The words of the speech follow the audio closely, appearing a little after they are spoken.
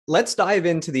let's dive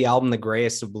into the album, The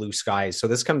Greyest of Blue Skies. So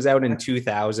this comes out in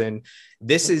 2000.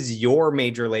 This is your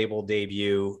major label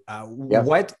debut.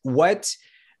 What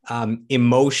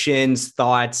emotions,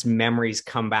 thoughts, memories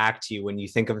come back to you when you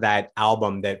think of that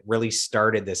album that really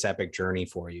started this epic journey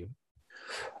for you?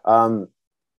 Well,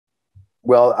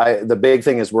 the big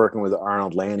thing is working with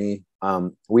Arnold Lanni.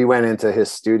 We went into his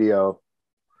studio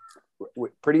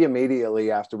pretty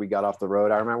immediately after we got off the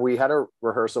road. I remember we had a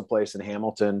rehearsal place in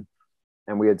Hamilton,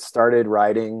 and we had started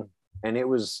writing, and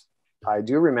I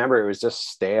do remember it was just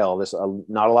stale.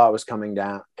 Not a lot was coming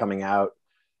out.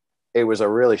 It was a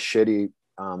really shitty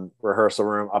rehearsal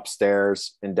room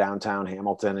upstairs in downtown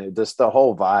Hamilton. The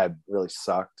whole vibe really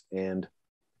sucked. And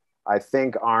I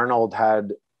think Arnold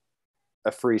had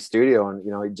a free studio, and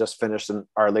he just finished an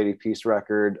Our Lady Peace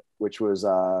record, which was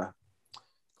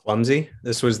Clumsy.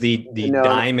 This was the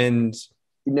Diamond.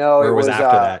 No, it was after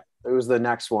that. It was the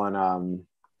next one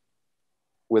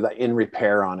with In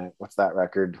Repair on it. What's that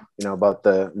record? About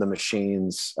the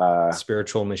machines.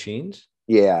 Spiritual Machines.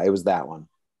 Yeah, it was that one.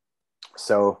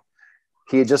 So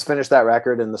he had just finished that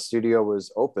record, and the studio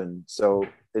was open. So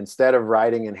instead of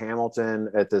writing in Hamilton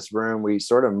at this room, we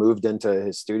sort of moved into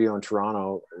his studio in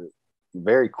Toronto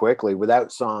very quickly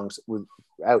without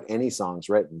any songs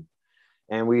written.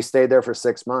 And we stayed there for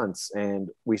 6 months, and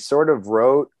we sort of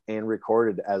wrote and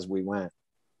recorded as we went.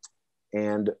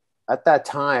 And at that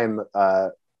time,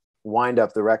 Wind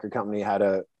Up, the record company,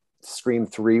 had Scream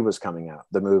 3 was coming out,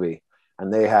 the movie.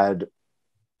 And they had,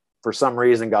 for some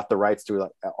reason, got the rights to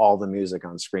all the music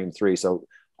on Scream 3. So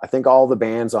I think all the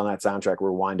bands on that soundtrack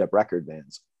were Wind Up record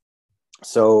bands.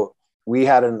 So we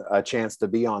had a chance to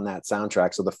be on that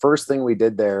soundtrack. So the first thing we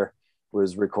did there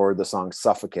was record the song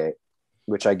Suffocate,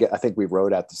 which I think we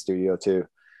wrote at the studio too.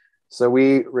 So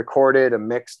we recorded,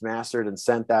 mixed, mastered, and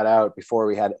sent that out before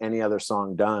we had any other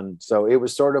song done. So it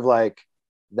was sort of like,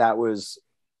 that was,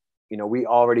 we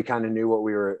already kind of knew what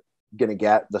we were going to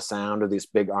get, the sound of this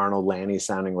big Arnold Lanni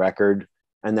sounding record.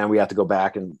 And then we had to go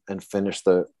back and finish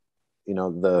the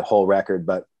whole record.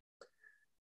 But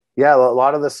yeah, a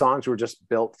lot of the songs were just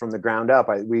built from the ground up.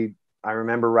 I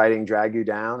remember writing Drag You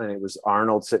Down, and it was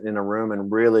Arnold sitting in a room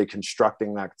and really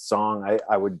constructing that song.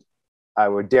 I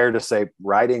would dare to say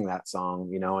writing that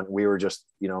song, and we were just,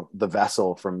 the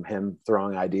vessel from him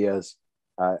throwing ideas.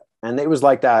 And it was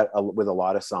like that with a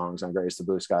lot of songs on Greyest of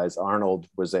Blue Skies. Arnold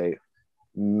was a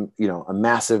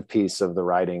massive piece of the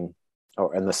writing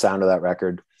and the sound of that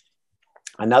record.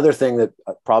 Another thing that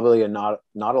probably not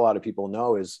a lot of people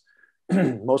know is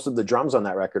most of the drums on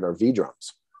that record are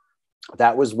V-Drums.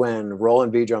 That was when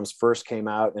Roland V-Drums first came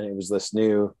out, and it was this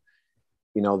new,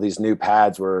 these new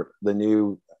pads were the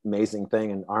new amazing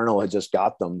thing, and Arnold had just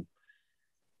got them.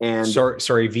 And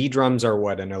sorry, V-Drums are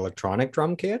what, an electronic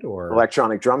drum kit or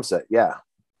electronic drum set? Yeah.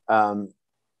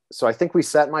 So I think we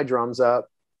set my drums up,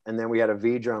 and then we had a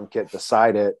V-Drum kit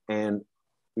beside it. And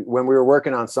when we were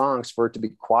working on songs, for it to be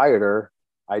quieter,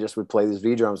 I just would play these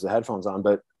V-Drums with headphones on,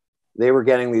 but they were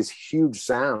getting these huge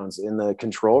sounds in the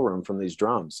control room from these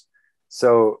drums.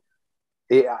 So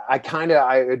it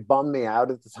bummed me out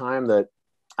at the time that,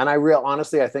 and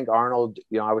honestly, I think Arnold,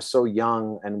 I was so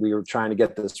young, and we were trying to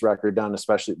get this record done,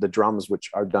 especially the drums, which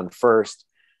are done first.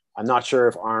 I'm not sure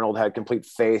if Arnold had complete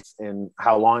faith in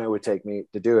how long it would take me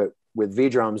to do it. With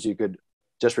V-Drums, you could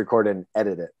just record it and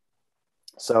edit it.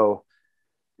 So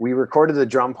we recorded the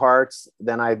drum parts.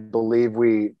 Then I believe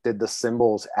we did the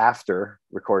cymbals after,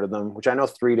 recorded them, which I know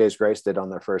 3 Days Grace did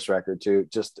on their first record too.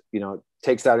 Just,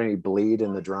 takes out any bleed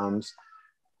in the drums.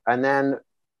 And then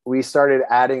we started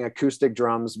adding acoustic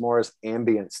drums more as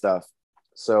ambient stuff.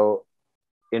 So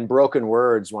in Broken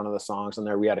Words, one of the songs on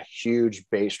there, we had a huge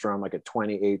bass drum, like a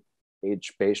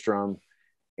 28-inch bass drum.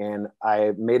 And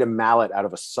I made a mallet out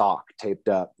of a sock taped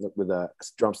up with a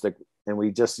drumstick. And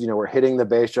we just, we're hitting the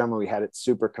bass drum, and we had it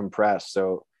super compressed.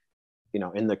 So,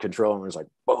 in the control room, it was like,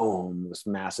 boom, this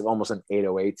massive, almost an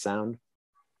 808 sound.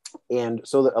 And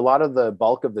so a lot of the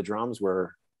bulk of the drums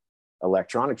were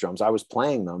electronic drums. I was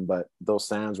playing them, but those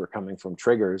sounds were coming from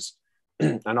triggers,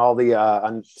 and all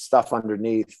the stuff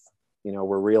underneath,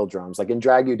 were real drums. Like in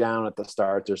Drag You Down at the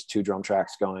start, there's 2 drum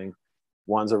tracks going.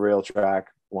 One's a real track,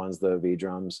 one's the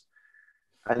V-Drums.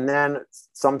 And then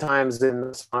sometimes in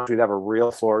the songs, we'd have a real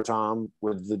floor tom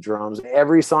with the drums.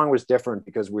 Every song was different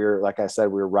because like I said,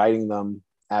 we were writing them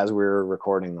as we were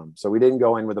recording them. So we didn't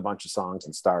go in with a bunch of songs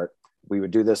and start. We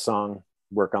would do this song,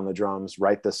 work on the drums,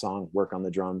 write this song, work on the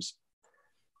drums.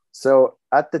 So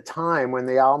at the time when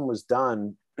the album was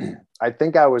done, I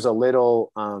think I was a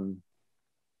little,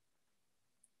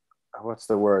 what's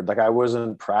the word? Like I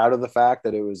wasn't proud of the fact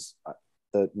that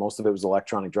that most of it was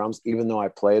electronic drums, even though I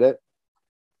played it.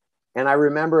 And I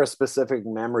remember a specific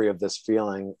memory of this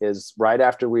feeling is right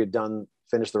after we had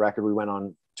finished the record, we went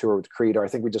on tour with Creed, or I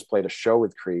think we just played a show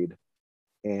with Creed.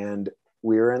 And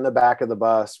we were in the back of the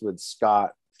bus with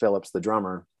Scott Phillips, the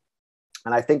drummer.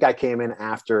 And I think I came in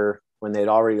after when they'd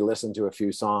already listened to a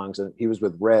few songs, and he was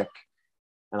with Rick.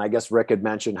 And I guess Rick had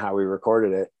mentioned how we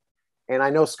recorded it. And I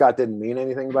know Scott didn't mean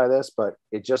anything by this, but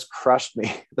it just crushed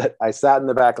me that I sat in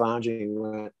the back lounge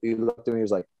and he looked at me, he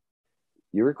was like,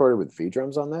 "You recorded with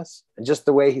V-Drums on this?" And just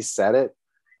the way he said it,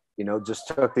 you know, just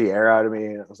took the air out of me.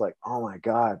 And I was like, oh my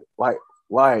God,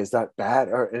 why is that bad?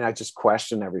 And I just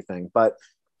questioned everything. But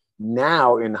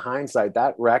now in hindsight,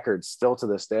 that record still to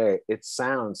this day, it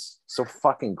sounds so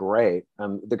fucking great.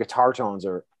 The guitar tones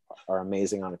are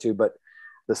amazing on it too, but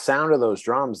the sound of those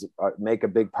drums make a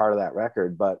big part of that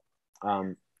record. But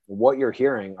what you're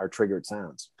hearing are triggered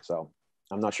sounds. So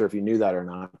I'm not sure if you knew that or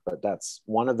not, but that's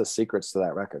one of the secrets to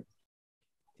that record.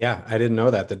 Yeah, I didn't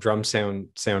know that. The drums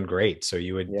sound great. So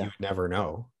you would never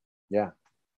know. Yeah.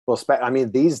 Well, I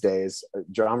mean, these days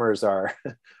drummers are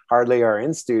hardly are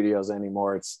in studios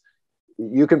anymore.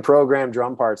 You can program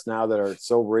drum parts now that are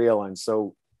so real and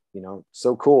so, you know,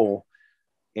 so cool.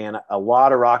 And a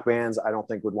lot of rock bands, I don't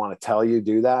think would want to tell you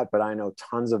do that, but I know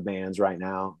tons of bands right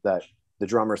now that the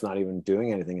drummer's not even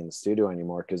doing anything in the studio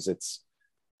anymore because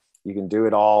you can do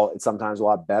it all. It's sometimes a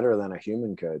lot better than a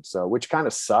human could. So, which kind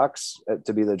of sucks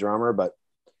to be the drummer, but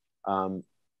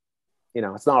you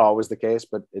know, it's not always the case,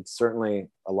 but it's certainly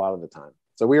a lot of the time.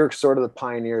 So we were sort of the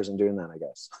pioneers in doing that, I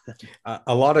guess.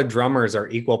 A lot of drummers are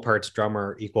equal parts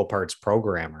drummer, equal parts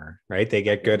programmer, right? They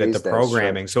get good at the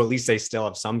programming. Sure. So at least they still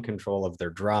have some control of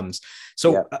their drums.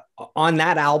 So on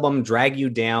that album, Drag You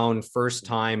Down, First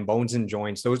Time, Bones and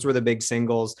Joints, those were the big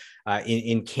singles.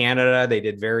 In Canada, they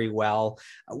did very well.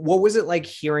 What was it like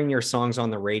hearing your songs on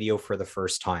the radio for the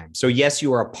first time? So yes, you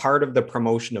were a part of the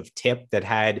promotion of Tip that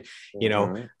had, you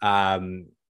know,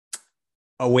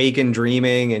 Awaken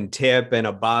Dreaming and Tip and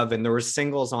Above, and there were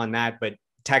singles on that, but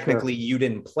technically you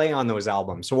didn't play on those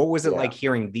albums. So what was it like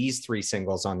hearing these 3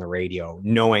 singles on the radio,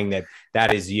 knowing that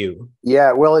that is you?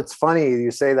 Yeah, well, it's funny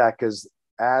you say that because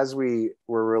as we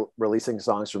were releasing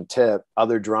songs from Tip,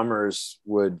 other drummers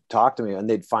would talk to me and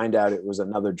they'd find out it was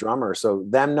another drummer. So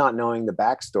them not knowing the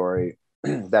backstory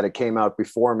that it came out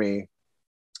before me,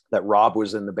 that Rob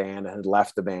was in the band and had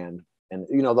left the band, and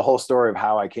you know the whole story of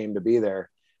how I came to be there.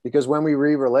 Because when we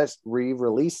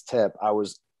re-released Tip, I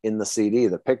was in the CD,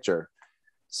 the picture.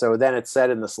 So then it said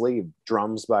in the sleeve,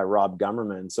 drums by Rob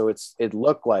Gummerman. So it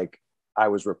looked like I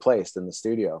was replaced in the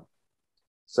studio.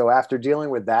 So after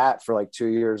dealing with that for like 2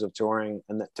 years of touring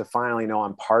and to finally know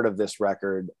I'm part of this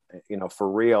record, you know, for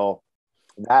real,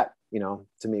 that, you know,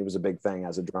 to me was a big thing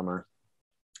as a drummer.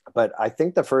 But I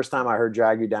think the first time I heard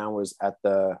Drag You Down was at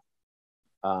the,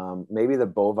 maybe the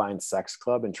Bovine Sex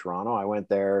Club in Toronto. I went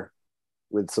there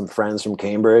with some friends from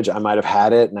Cambridge. I might've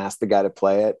had it and asked the guy to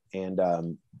play it.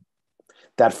 And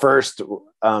that first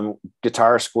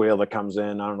guitar squeal that comes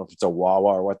in, I don't know if it's a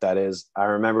wah-wah or what that is. I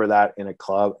remember that in a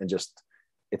club and just,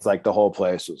 it's like the whole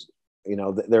place was, you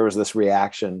know, there was this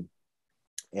reaction.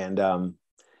 And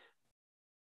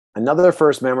another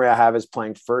first memory I have is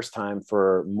playing First Time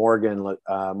for Morgan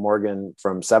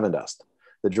from Sevendust,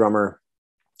 the drummer,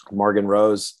 Morgan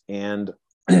Rose. And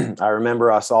I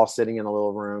remember us all sitting in a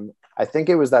little room. I think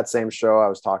it was that same show I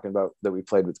was talking about that we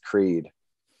played with Creed.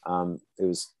 It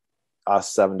was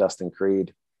us, Sevendust, and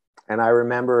Creed. And I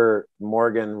remember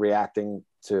Morgan reacting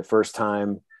to First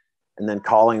Time and then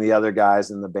calling the other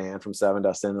guys in the band from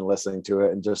Sevendust in and listening to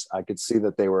it. And just, I could see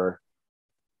that they were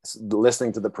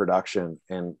listening to the production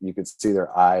and you could see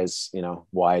their eyes, you know,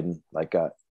 widen. Like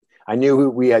I knew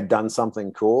we had done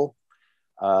something cool.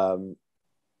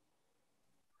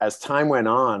 As time went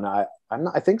on, I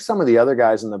think some of the other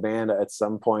guys in the band at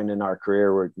some point in our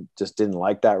career just didn't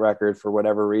like that record for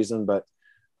whatever reason, but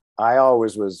I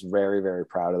always was very, very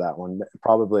proud of that one.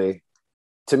 Probably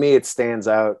to me, it stands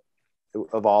out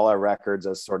of all our records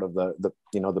as sort of the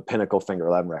you know, the pinnacle Finger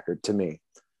Eleven record to me.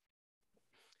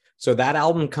 So that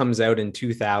album comes out in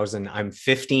 2000. I'm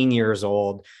 15 years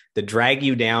old. The Drag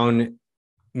You Down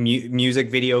music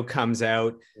video comes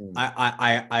out.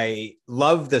 I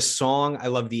love the song. I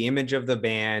love the image of the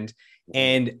band.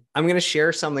 And I'm going to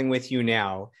share something with you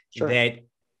now that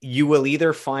you will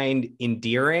either find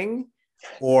endearing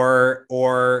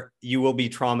or you will be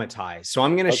traumatized. So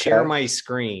I'm going to share my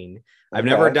screen. I've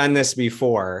never done this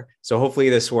before, so hopefully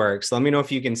this works. Let me know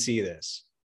if you can see this.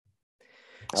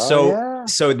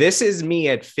 So this is me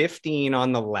at 15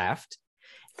 on the left,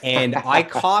 and I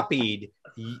copied,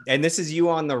 and this is you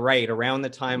on the right around the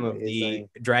time of the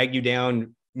Drag You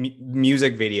Down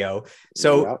music video.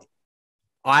 So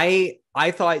I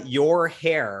I thought your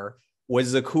hair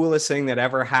was the coolest thing that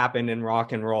ever happened in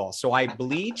rock and roll. So I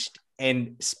bleached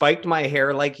and spiked my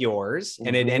hair like yours,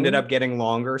 and it ended up getting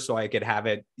longer so I could have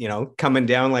it, you know, coming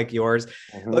down like yours.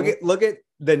 Look at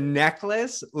the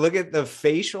necklace. Look at the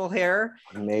facial hair.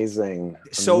 Amazing.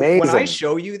 So when I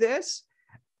show you this,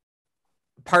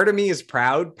 part of me is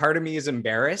proud, part of me is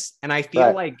embarrassed, and I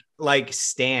feel like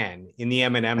Stan in the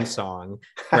Eminem song,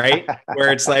 right?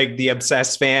 Where it's like the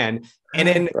obsessed fan. And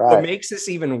then what makes this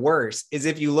even worse is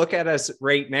if you look at us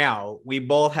right now, we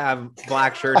both have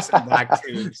black shirts and black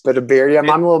tubes. But a beard, I'm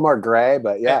a little more gray,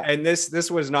 but yeah. And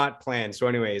this was not planned. So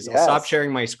anyways, I'll stop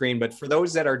sharing my screen. But for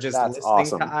those that are just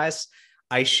listening to us,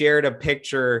 I shared a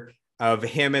picture of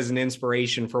him as an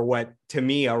inspiration for what, to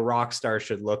me, a rock star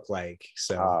should look like.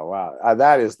 So, oh, wow.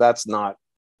 That's not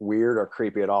weird or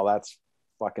creepy at all. That's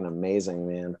fucking amazing,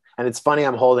 man. And it's funny,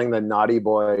 I'm holding the Naughty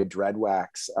Boy dread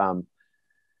wax.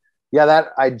 That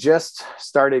I just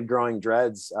started growing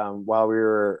dreads while we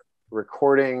were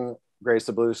recording Greyest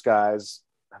of Blue Skies.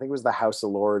 I think it was the House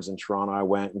of Lords in Toronto. I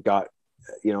went and got,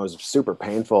 it was super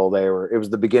painful. It was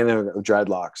the beginning of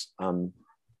dreadlocks.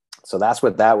 So that's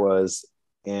what that was.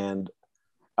 And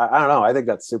I don't know. I think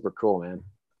that's super cool, man.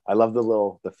 I love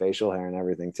the facial hair and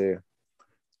everything too.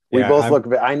 We both look,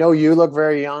 I know you look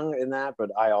very young in that, but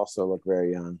I also look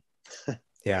very young.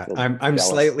 Yeah, I'm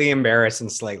slightly embarrassed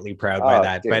and slightly proud by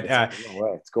that. Dude, but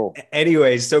it's cool.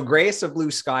 Anyways, so Greyest of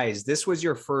Blue Skies, this was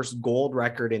your first gold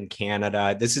record in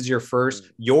Canada. This is your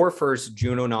first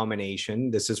JUNO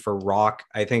nomination. This is for rock,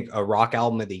 I think a rock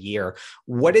album of the year.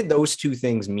 What did those two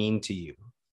things mean to you?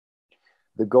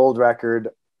 The gold record,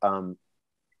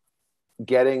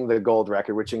 getting the gold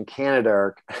record, which in Canada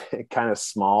are kind of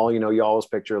small. You always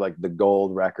picture like the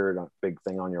gold record, a big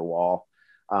thing on your wall.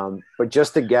 But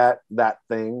just to get that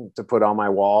thing to put on my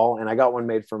wall, and I got one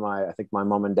made for I think my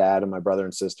mom and dad and my brother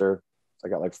and sister. I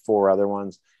got like 4 other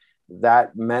ones.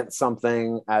 That meant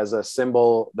something as a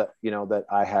symbol that, that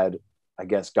I had, I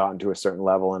guess, gotten to a certain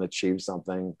level and achieved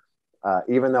something.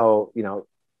 Even though,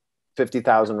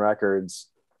 50,000 records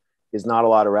is not a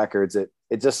lot of records. It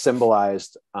just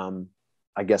symbolized,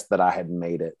 I guess, that I had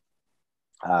made it.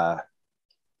 And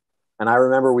I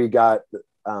remember we got,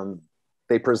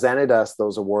 they presented us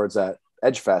those awards at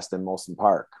Edgefest in Molson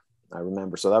Park. I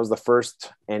remember. So that was the first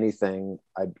anything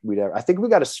I think we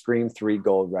got a Scream 3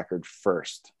 gold record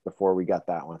first before we got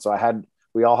that one. So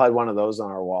we all had one of those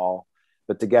on our wall,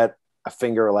 but to get a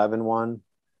Finger 11 one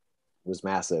was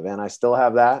massive. And I still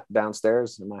have that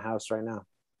downstairs in my house right now.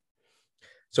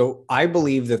 So I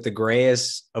believe that the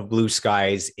Greyest of Blue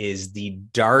Skies is the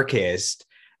darkest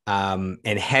and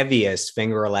heaviest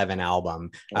Finger 11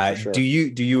 album. Sure. Do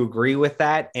you agree with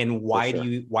that? And why do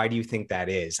you think that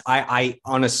is? I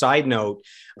on a side note,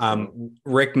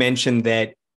 Rick mentioned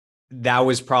that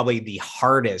was probably the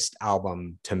hardest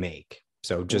album to make.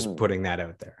 So just putting that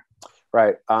out there.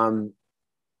 Right.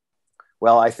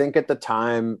 Well, I think at the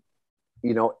time,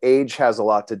 age has a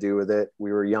lot to do with it.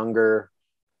 We were younger.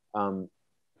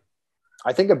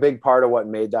 I think a big part of what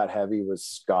made that heavy was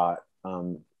Scott.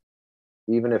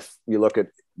 Even if you look at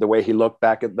the way he looked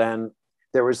back at then,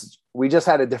 we just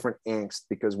had a different angst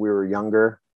because we were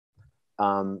younger.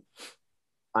 I'm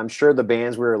sure the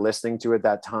bands we were listening to at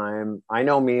that time, I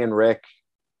know me and Rick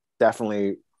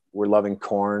definitely were loving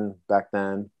Korn back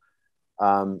then.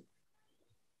 I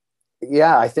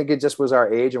think it just was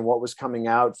our age and what was coming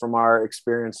out from our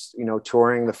experience,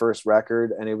 touring the first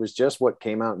record. And it was just what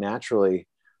came out naturally.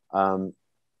 The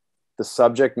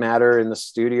subject matter in the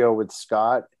studio with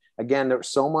Scott, again, there was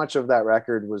so much of that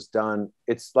record was done.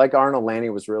 It's like Arnold Lanni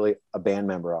was really a band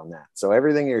member on that. So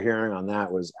everything you're hearing on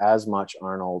that was as much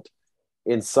Arnold,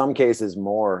 in some cases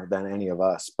more than any of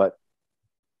us. But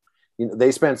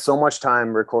they spent so much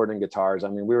time recording guitars. I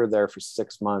mean, we were there for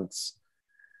 6 months,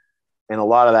 and a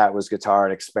lot of that was guitar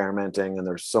and experimenting. And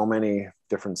there's so many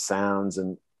different sounds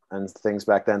and things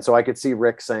back then. So I could see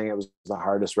Rick saying it was the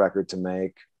hardest record to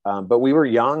make. But we were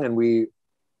young and we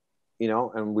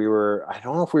were, I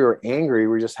don't know if we were angry.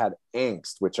 We just had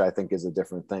angst, which I think is a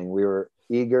different thing. We were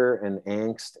eager and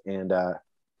angst. And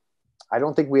I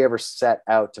don't think we ever set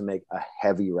out to make a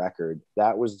heavy record.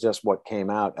 That was just what came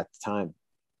out at the time.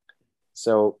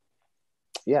 So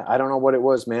yeah, I don't know what it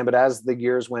was, man. But as the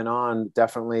years went on,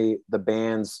 definitely the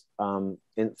band's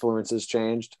influences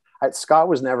changed. Scott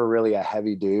was never really a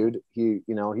heavy dude. He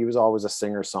was always a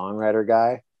singer-songwriter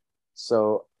guy.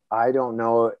 So I don't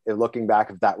know, looking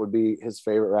back, if that would be his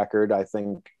favorite record. I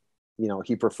think,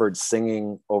 he preferred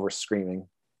singing over screaming,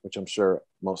 which I'm sure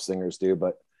most singers do.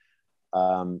 But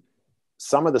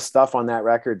some of the stuff on that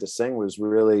record to sing was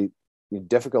really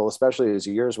difficult, especially as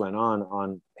years went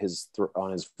on his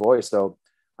voice. So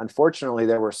unfortunately,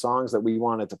 there were songs that we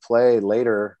wanted to play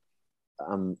later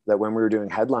that when we were doing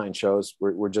headline shows,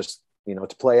 we're just, you know,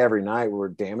 to play every night, we're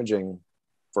damaging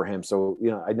for him. So,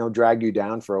 you know, I know Drag You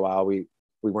Down for a while, we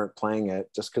weren't playing it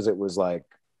just because it was like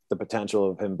the potential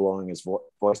of him blowing his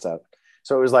voice out.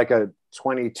 So it was like a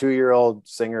 22-year-old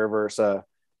singer versus a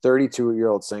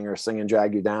 32-year-old singer singing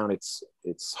Drag You Down.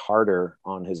 It's harder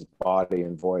on his body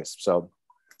and voice. So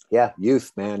yeah,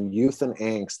 youth, man, youth and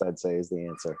angst, I'd say, is the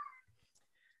answer.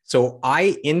 So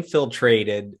I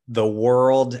infiltrated the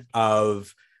world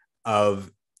of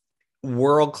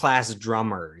world-class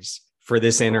drummers for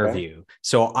this interview. Okay.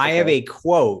 So I have a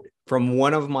quote from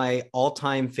one of my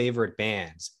all-time favorite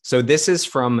bands. So this is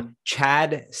from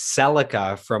Chad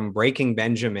Szeliga from Breaking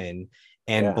Benjamin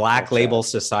and Black Label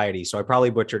Society. So I probably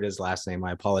butchered his last name.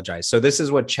 I apologize. So this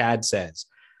is what Chad says.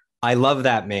 I love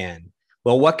that man.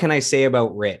 Well, what can I say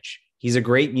about Rich? He's a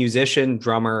great musician,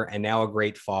 drummer, and now a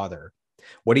great father.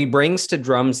 What he brings to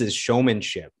drums is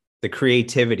showmanship, the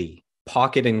creativity,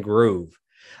 pocket and groove.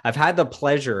 I've had the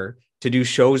pleasure to do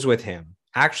shows with him,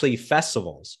 actually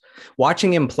festivals.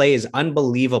 Watching him play is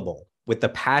unbelievable with the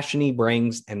passion he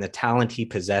brings and the talent he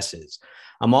possesses.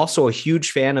 I'm also a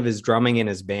huge fan of his drumming in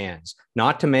his bands.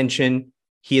 Not to mention,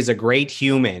 he is a great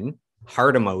human.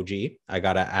 Heart emoji. I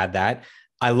got to add that.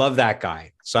 I love that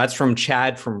guy. So that's from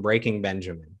Chad from Breaking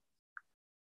Benjamin.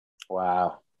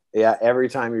 Wow. Yeah. Every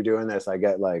time you're doing this, I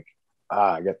get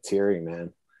teary,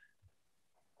 man.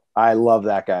 I love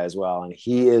that guy as well. And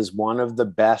he is one of the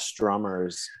best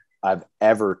drummers I've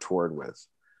ever toured with,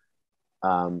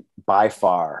 by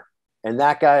far. And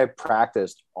that guy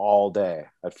practiced all day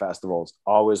at festivals,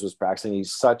 always was practicing.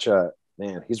 He's such a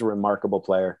man. He's a remarkable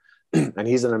player and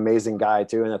he's an amazing guy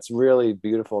too. And it's really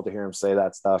beautiful to hear him say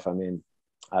that stuff. I mean,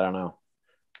 I don't know.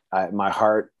 My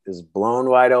heart is blown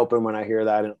wide open when I hear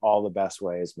that in all the best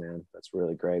ways, man. That's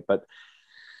really great. But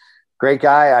great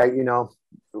guy.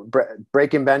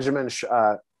 Breaking Benjamin,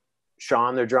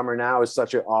 Sean, their drummer now, is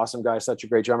such an awesome guy, such a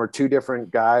great drummer. Two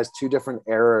different guys, two different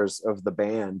eras of the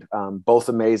band, both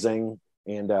amazing.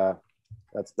 And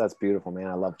that's beautiful, man.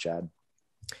 I love Chad.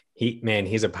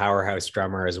 He's a powerhouse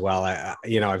drummer as well.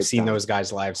 I've seen those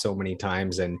guys live so many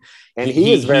times, and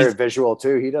he's very visual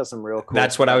too. He does some real cool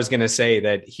That's stuff. What I was going to say,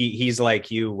 that he's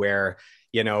like you, where,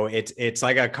 you know, it's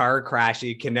like a car crash.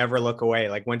 You can never look away.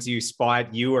 Like once you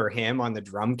spot you or him on the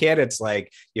drum kit, it's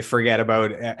like you forget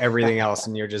about everything else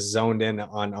and you're just zoned in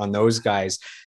on those guys.